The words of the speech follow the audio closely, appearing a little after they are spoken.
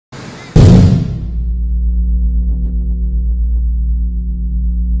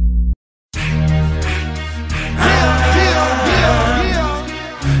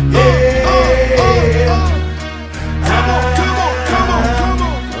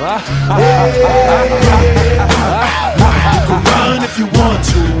can run if you want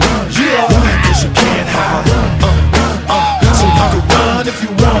to, yeah, cause you can't hide. So you can run if you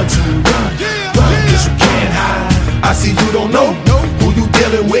want to, cause you can't hide. I see you don't know who you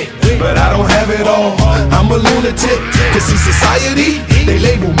dealing with, but I don't have it all. I'm a lunatic, cause in society they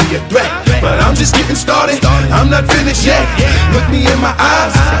label me a threat, but I'm just getting started, I'm not finished yet. Look me in my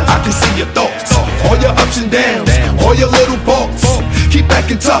eyes, I can see your thoughts, all your ups and downs, all your little faults. Keep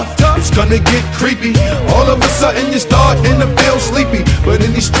acting tough, it's gonna get creepy. All of a sudden you're starting to feel sleepy, but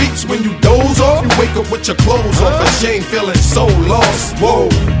in these streets when you doze off, you wake up with your clothes off, ashamed, feeling so lost. Whoa,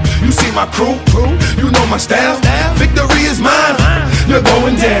 you see my crew, you know my style. Victory is mine, you're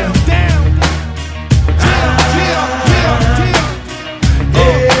going down.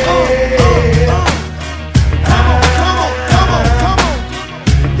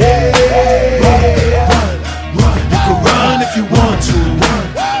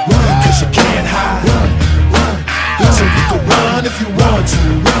 If you want to,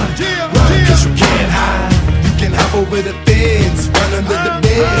 run, cause you can't hide. You can hop over the fence, run under the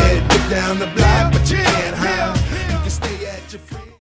bed, put down the